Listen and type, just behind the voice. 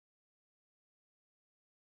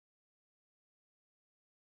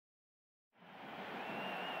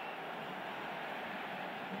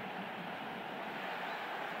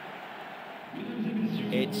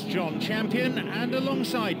It's John Champion, and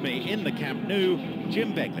alongside me in the Camp Nou,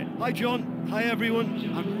 Jim Beglin. Hi John, hi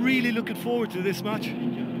everyone. I'm really looking forward to this match.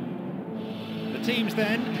 The teams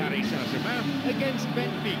then, Paris Saint-Germain against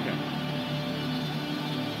Benfica.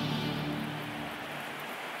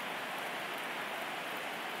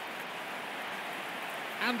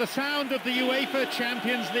 And the sound of the UEFA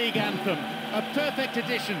Champions League anthem, a perfect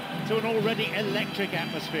addition to an already electric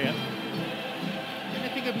atmosphere.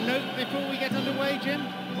 Anything of note before we get underway, Jim?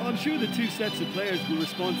 Well, I'm sure the two sets of players will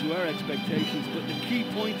respond to our expectations, but the key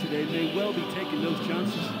point today may well be taking those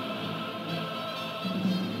chances.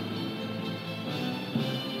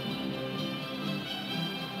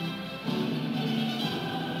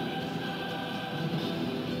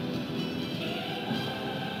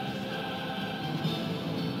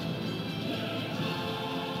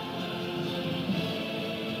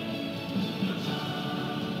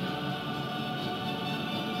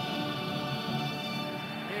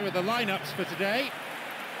 Here are the lineups for today.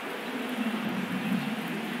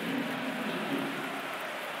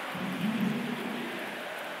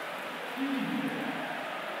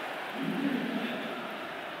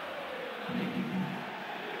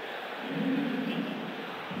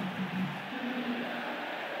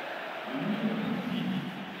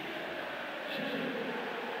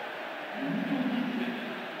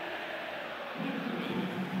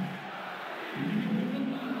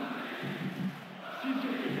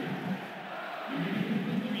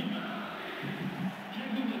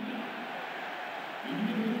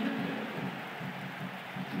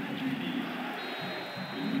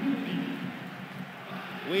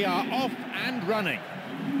 We are off and running.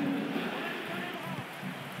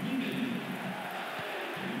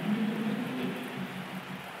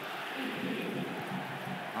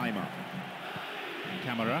 Aymar.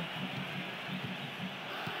 Camara.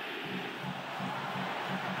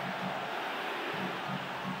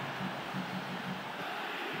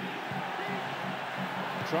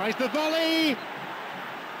 Tries the volley.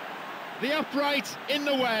 The upright in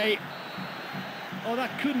the way. Oh,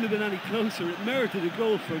 that couldn't have been any closer. It merited a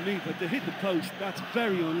goal for me, but to hit the post, that's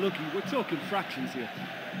very unlucky. We're talking fractions here.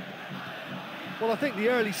 Well, I think the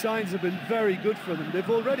early signs have been very good for them. They've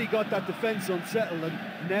already got that defence unsettled,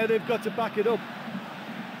 and now they've got to back it up.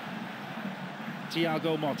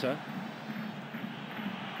 Thiago Motta.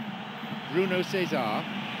 Bruno César.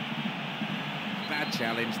 Bad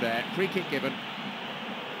challenge there. Free kick given.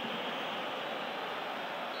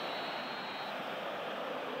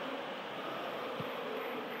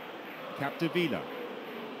 Capdevila.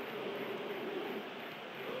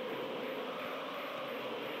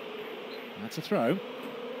 That's a throw.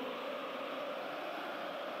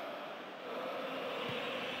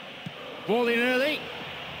 Ball in early.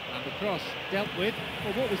 And the cross dealt with.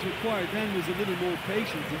 Well, what was required then was a little more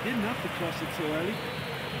patience. He didn't have to cross it so early.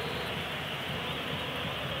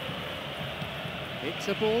 It's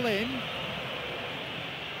a ball in.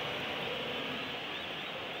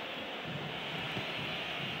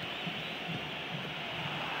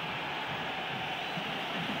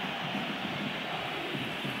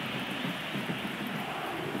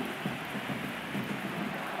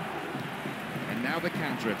 Now the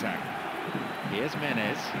counter-attack. Here's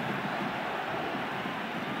Menez.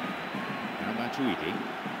 Now Matuidi.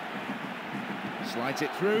 Slides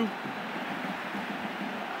it through.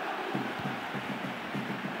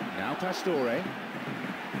 Now Pastore.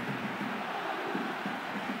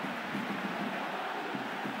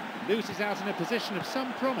 Loses out in a position of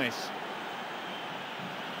some promise.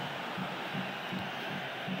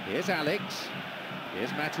 Here's Alex.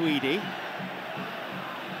 Here's Matuidi.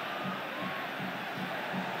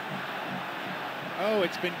 Oh,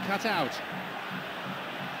 it's been cut out.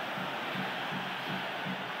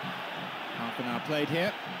 Half an hour played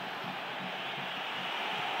here.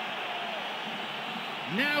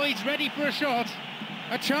 Now he's ready for a shot.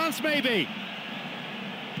 A chance, maybe.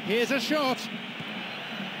 Here's a shot.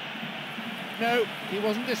 No, he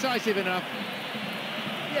wasn't decisive enough.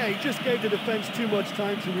 Yeah, he just gave the defence too much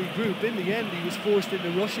time to regroup. In the end, he was forced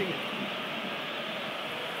into rushing it.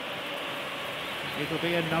 It'll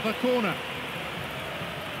be another corner.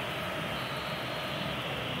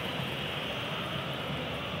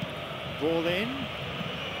 Ball in.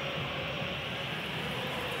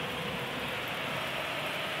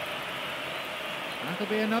 That'll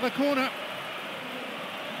be another corner.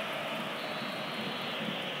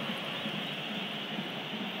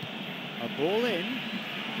 A ball in.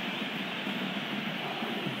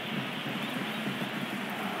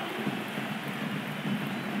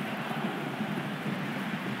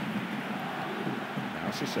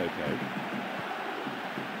 Now Sissoko.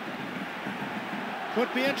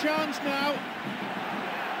 Could be a chance now.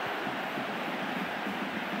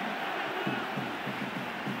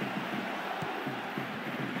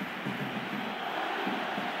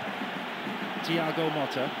 Thiago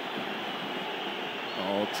Motta.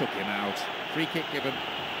 Oh, took him out. Free kick given.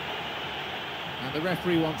 And the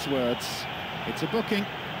referee wants words. It's a booking.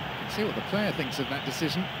 Let's see what the player thinks of that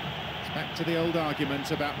decision. It's back to the old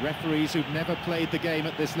argument about referees who've never played the game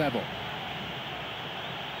at this level.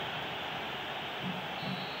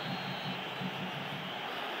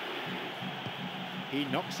 He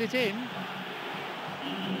knocks it in.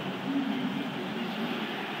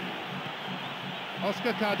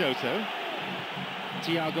 Oscar Cardoso.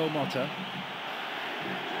 Thiago Motta.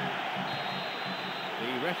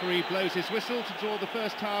 The referee blows his whistle to draw the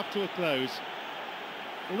first half to a close.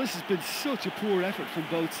 Well, this has been such a poor effort from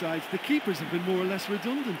both sides. The keepers have been more or less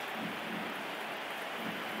redundant.